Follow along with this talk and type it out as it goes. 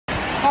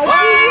好激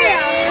烈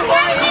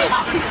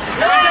啊！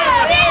热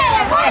烈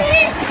欢迎！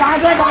打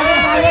开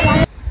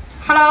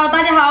！Hello，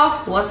 大家好，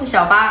我是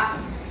小八。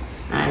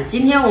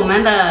今天我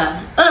们的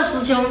二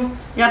师兄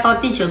要到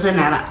地球村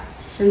来了。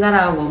现在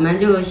呢，我们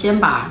就先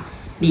把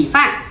米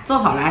饭做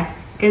好来，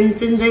跟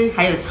珍珍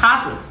还有叉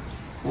子，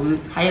我们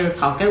还有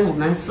草根，我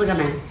们4个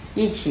人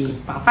一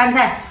起把饭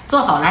菜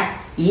做好来，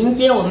迎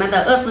接我们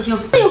的二师兄。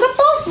有个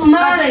豆腐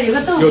吗？对，有个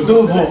豆腐。有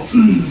豆腐。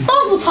豆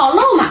腐炒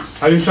肉嘛。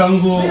还有香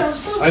菇，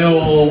还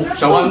有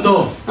小豌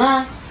豆。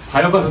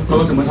还要搞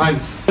个什么菜？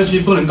这期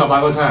不能搞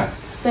8个菜。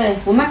对，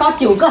我们搞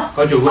9个。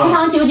搞9个。长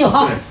长久久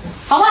哈，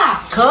好不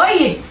好？可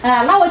以。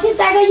那我去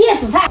摘个叶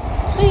子菜。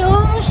哎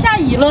呦，下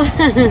雨了。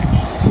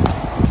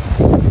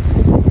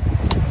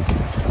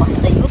哇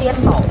塞，有点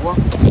老哦。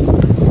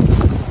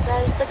摘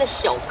这个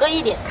小个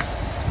一点。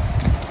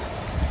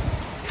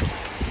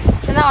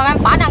现在我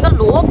们把2个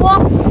萝卜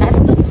来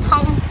炖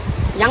汤，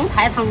羊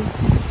排汤。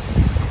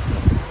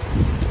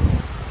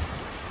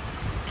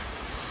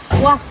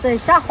哇塞，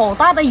下好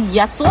大的雨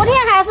呀！昨天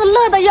还是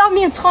热的要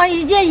命，穿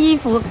1件衣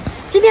服，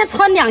今天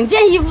穿2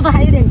件衣服都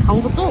还有点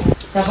扛不住。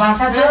小八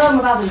下这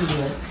么大的雨，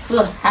是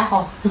还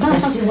好。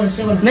辛苦了，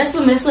辛苦了。没事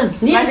没事，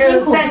你也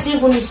辛苦。再辛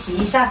苦你洗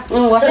一下。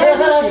我现在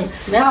去洗，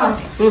没事。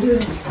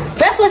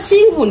不要说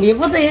辛苦，你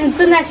不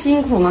正在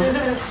辛苦吗？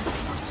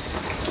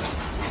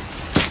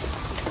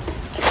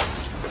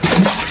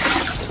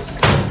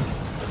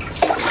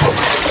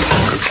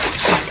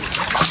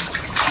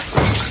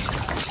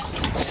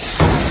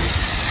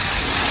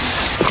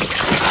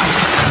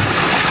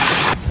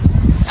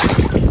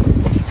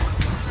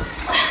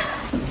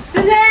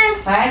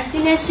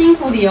今天辛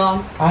苦你哦！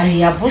哎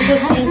呀，不说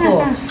辛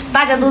苦，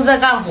大家都在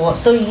干活，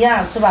都一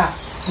样是吧？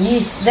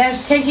你那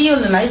天气又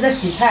冷了，又在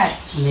洗菜，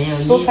没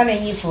有多穿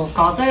点衣服。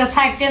搞这个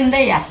菜更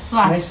累呀，是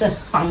吧？没事，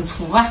长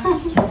厨啊，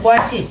没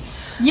关系。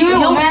因为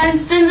我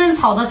们真正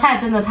炒的菜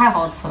真的太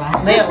好吃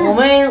了。没有，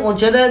我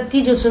觉得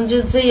地球村就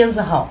是这样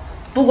子好，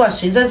不管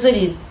谁在这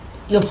里，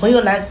有朋友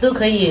来都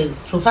可以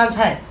煮饭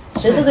菜。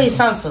谁都可以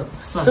上手，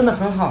是真的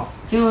很好。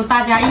就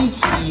大家一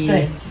起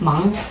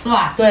忙，是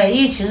吧？对，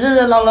一起热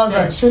热闹闹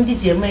的兄弟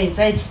姐妹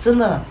在一起，真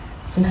的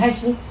很开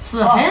心。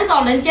是很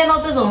少能见到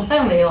这种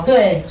氛围哦。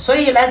对，所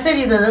以来这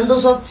里的人都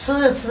说吃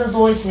的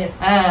多一些。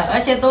而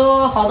且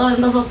都好多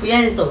人都说不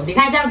愿意走。你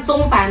看像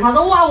钟凡，他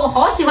说哇，我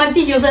好喜欢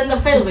地球村的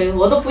氛围，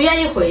我都不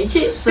愿意回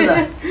去。是的，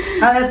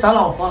他在找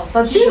老婆。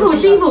辛苦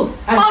辛苦，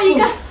抱一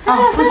个。啊，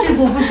不辛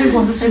苦不辛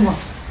苦不辛苦。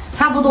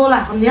差不多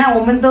了，你看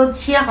我们都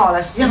切好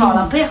了、洗好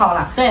了、配好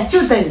了，对，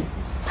就等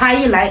他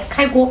一来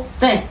开锅。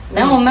对，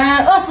等我们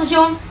二师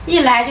兄一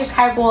来就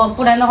开锅，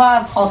不然的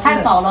话炒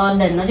菜早了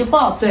冷了就不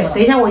好吃了。对，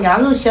等一下我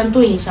羊肉先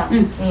炖一下。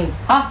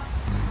好。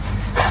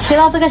切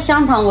到这个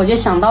香肠，我就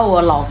想到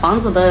我老房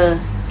子的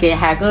给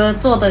海哥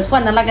做的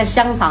灌的那个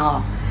香肠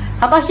哦，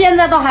他到现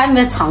在都还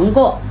没尝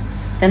过。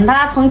等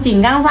他从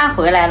井冈山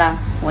回来了，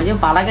我就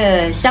把那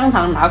个香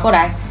肠拿过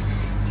来。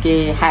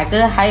给海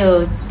哥还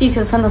有地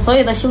球村的所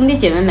有的兄弟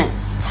姐妹们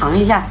尝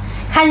一下，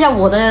看一下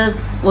我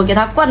给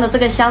他灌的这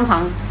个香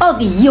肠到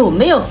底有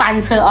没有翻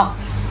车啊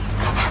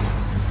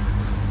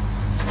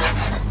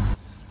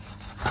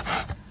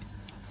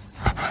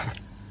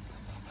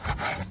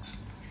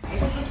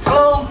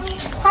！Hello，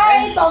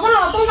 嗨，早上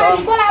好，钟凡，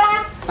你过来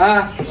啦？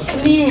啊，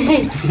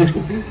你。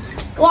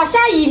哇，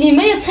下雨你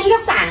没有撑个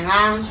伞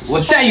啊？我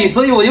下雨，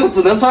所以我就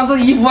只能穿这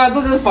衣服啊，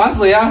这个防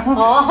水啊。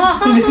哦，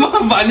没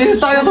办法，那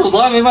大家吐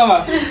槽没办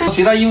法，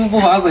其他衣服不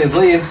防水，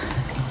所以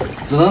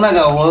只能那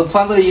个。我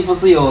穿这个衣服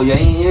是有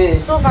原因，因为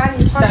周凡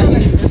你穿上了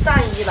你的战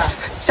衣了，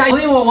下雨，所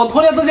以我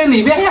脱掉这件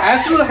里面还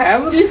是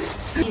你。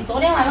你昨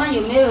天晚上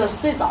有没有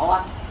睡着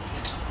啊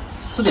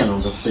？4点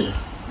钟就睡了。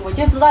我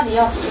就知道你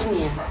要失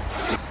眠。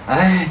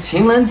哎，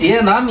情人节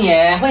难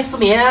免会失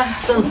眠，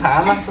正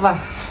常嘛，是吧？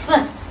是。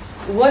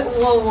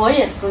我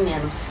也失眠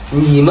了。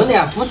你们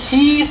俩夫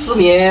妻失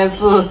眠是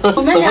什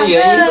么原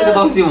因？这个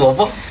东西我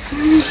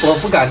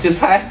不敢去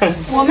猜。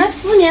我们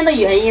失眠的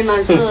原因呢，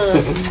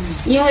是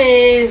因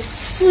为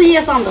事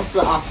业上的事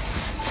啊。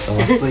什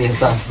么事业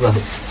上事？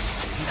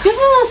就是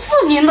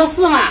视频的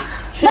事嘛。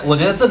我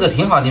觉得这个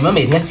挺好，你们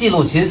每天记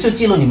录，其实就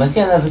记录你们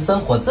现在的生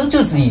活，这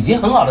就是已经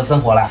很好的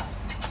生活了。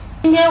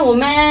今天我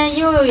们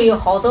又有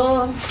好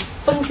多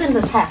丰盛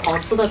的菜，好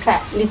吃的菜，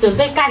你准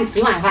备干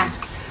几碗饭？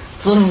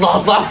至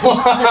少3碗，3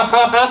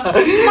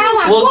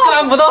碗我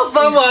干不到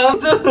3碗，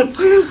这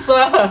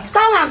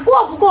3碗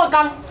过不过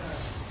缸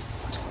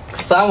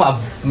？3碗，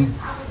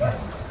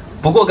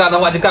不过缸的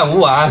话就干5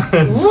碗。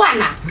5碗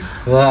呐？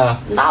是吧？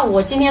那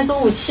我今天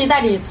中午期待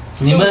你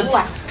吃5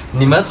碗。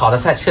你们炒的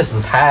菜确实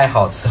太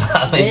好吃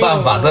了，没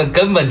办法，这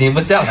根本停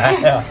不下来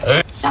呀。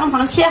香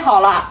肠切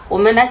好了，我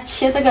们来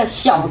切这个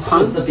小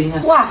肠。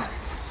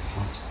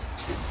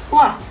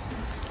哇，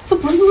这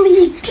不是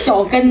一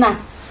小根呐。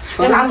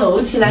要拿揉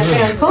起来这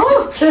样子。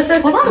这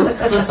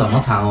是什么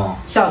肠哦？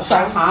小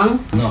肠。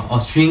哦，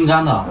熏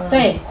干的。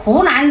对，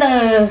湖南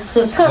的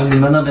特产。你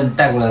们那边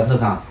带过来的特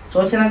产？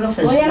昨天那个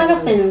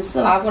粉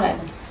是拿过来的。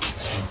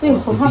哎呦，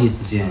我第一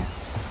次见。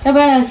要不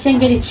要先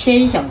给你切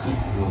一小节？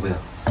我不要。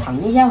尝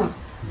一下嘛。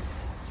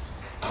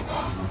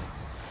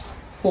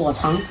火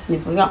肠你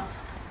不要。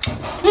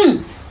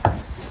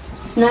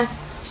来。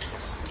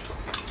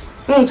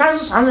它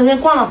是肠子里面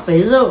灌了肥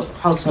肉，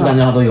好吃。我感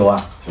觉好多油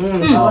啊。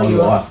好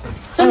油啊。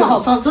真的好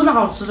吃，真的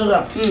好吃这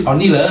个。好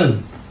腻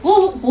人。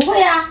不会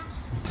呀。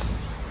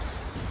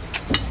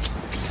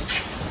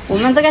我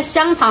们这个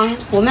香肠，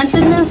我们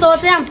真正说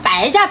这样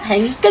摆一下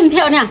盆更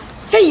漂亮，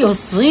更有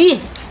食欲。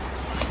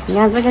你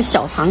看这个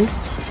小肠。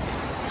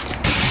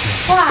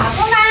哇，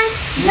东丹，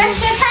你在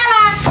切菜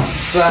啦？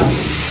是啊。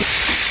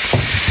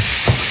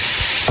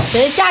所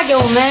以嫁给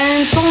我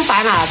们中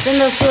凡啊，真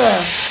的是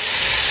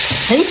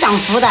很享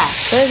福的。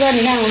所以说，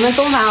你看我们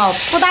中凡哦，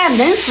不但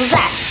人实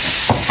在，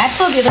还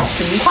特别的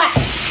勤快。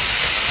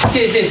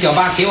谢谢小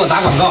八给我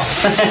打广告。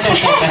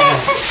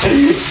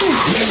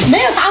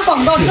没有打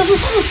广告，这是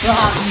事实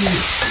哈。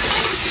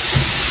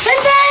珍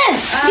珍，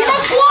你的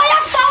锅要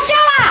烧掉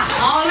了。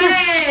好嘞。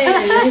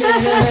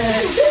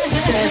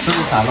这是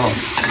啥肉？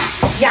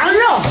羊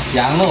肉。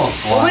羊肉。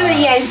我们的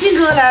眼镜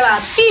哥来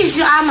了，必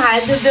须安排，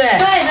对不对？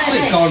对。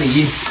最高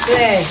礼。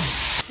对。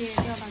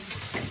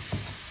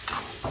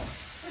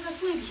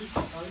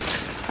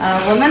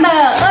我们的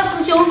二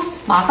师兄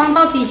马上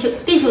到地球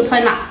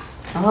村了。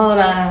然后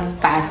呢，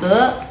百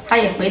合她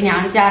也回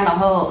娘家，然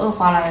后二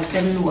花呢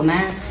跟我们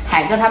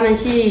海哥他们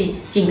去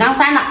井冈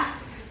山了，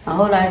然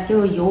后呢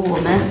就由我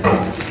们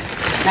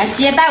来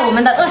接待我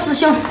们的二师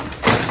兄。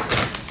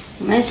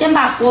我们先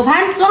把果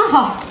盘装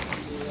好，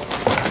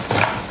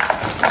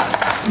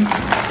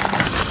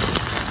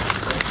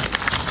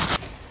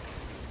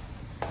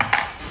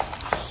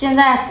现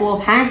在果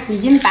盘已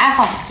经摆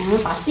好，我们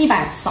把地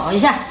板扫一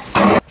下。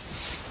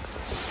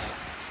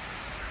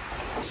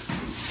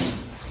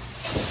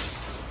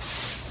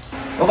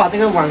我把这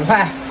个碗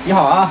筷洗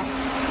好啊！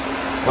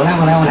我来，不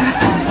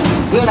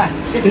用了，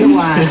这个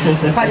碗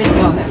快点洗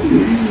好的。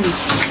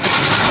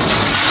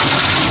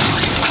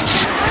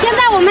现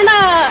在我们的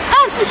二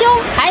师兄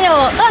还有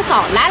二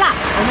嫂来了，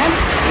我们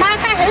拉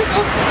开横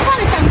幅，放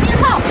响鞭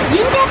炮，迎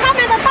接他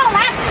们的到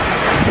来。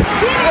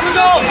我们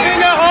走，新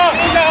年好，新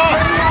年好！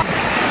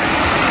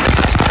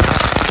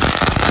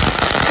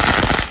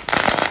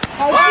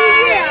好激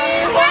烈啊！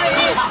欢迎，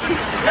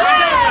热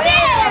烈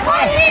欢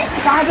迎！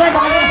大家啊！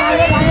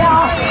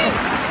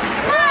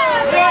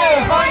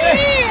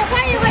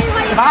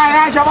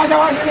来，小八，新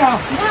年好！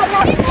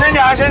新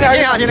年好！来，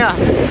新年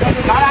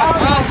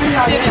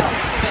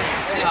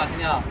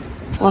好！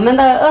我们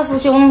的二师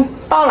兄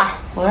到了，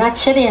我要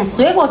切点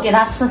水果给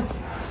他吃。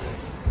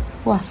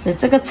哇塞，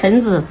这个橙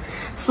子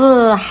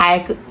是海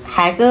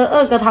哥、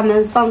二哥他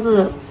们上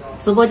次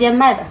直播间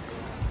卖的，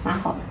蛮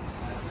好的，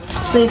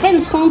水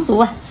分充足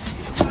啊。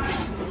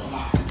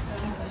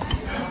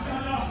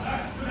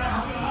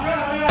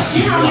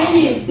你好，美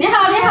女。你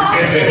好，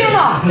新年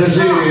好。这是。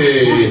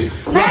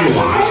来吃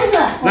橙子。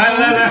来。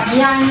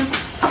吉安，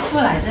过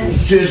来这里。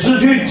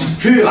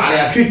去哪里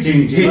啊？去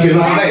锦州市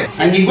内。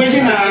哎，你贵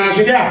姓啊，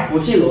学弟？我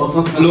姓罗。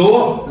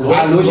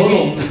罗兄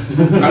弟。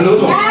罗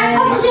总。来，二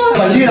师兄。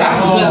本地的。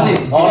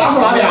哦，那是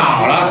哪里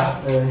好了？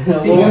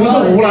我们是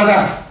湖南的。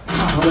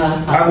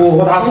哎，我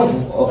和他是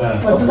我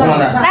知道了。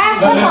来，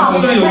二嫂，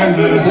谢谢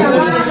小妈，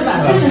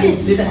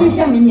谢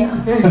谢美女，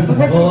不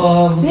客气。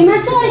你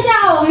们坐一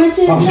下，我们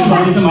去吃饭。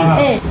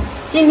哎，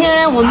今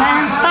天我们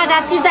大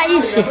家聚在一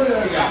起，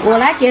我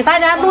来给大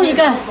家弄一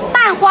个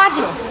蛋花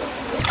酒，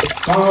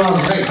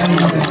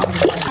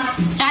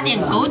加点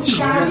枸杞。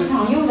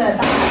常用的。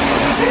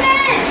珍珍，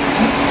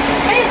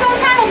可以上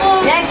菜了不？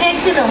可以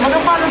去了，我们都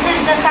放在这里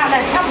再上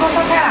来，差不多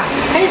上菜了。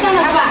可以上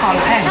了是吧？好了，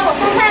哎，那我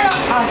上菜了。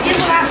好，辛苦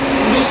了。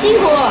你辛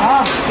苦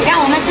哦！你看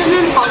我们真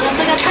正炒的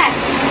这个菜，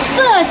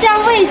色香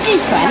味俱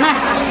全呐。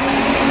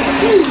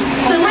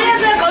怎么样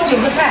都要搞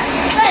9个菜。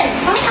对，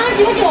长长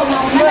久久嘛，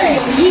我们的友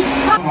谊。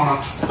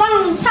上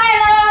菜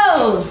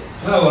喽！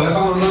那我来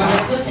帮忙啦。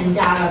都成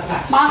家了，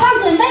马上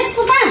准备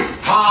吃饭。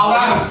好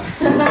了。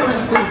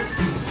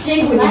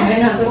辛苦你们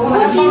了，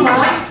不辛苦了。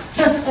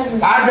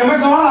来，准备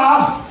吃饭了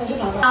啊！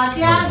好，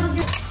第二师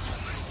兄。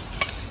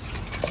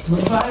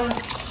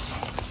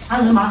他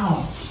人蛮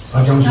好。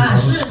来，喝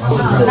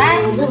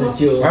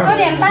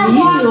点蛋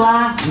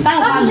花。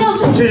二师兄。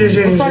谢。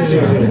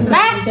来，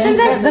珍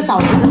珍。这嫂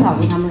子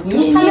他们不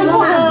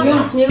喝。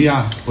哎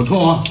呀，不错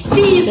哦。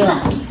第一次。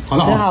好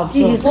的好。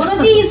我的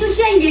第一次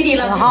献给你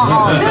了。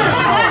好。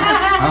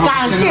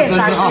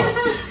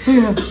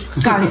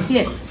感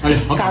谢。哎，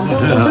好感动。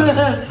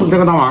这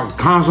个蛋黄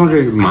看上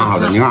去蛮好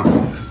的，你看，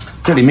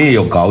这里面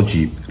有枸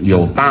杞，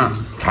有蛋，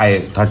它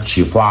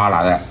起花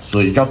来了，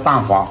所以叫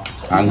蛋花。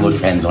来，我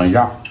品尝一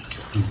下。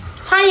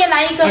茶叶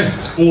来一个。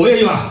我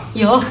也有啊。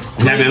有。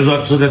那别人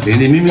说吃的甜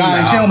甜蜜蜜的。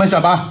感谢我们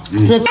小八。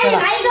赶紧来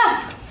一个。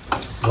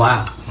我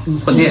啊，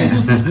不见。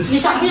你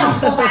想不想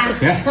脱单？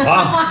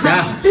好，行。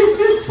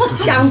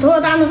想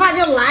脱单的话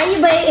就来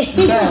一杯。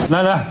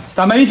来，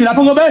咱们一起来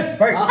碰个杯。好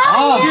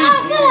，1、2、4，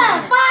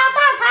发大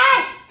财。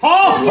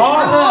好，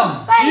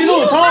一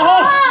路长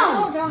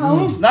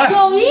虹。来，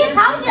友谊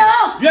长久。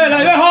越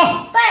来越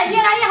好。对，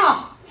越来越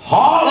好。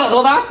好了，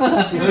脱单。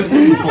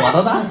我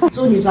脱单。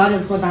祝你早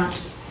点脱单。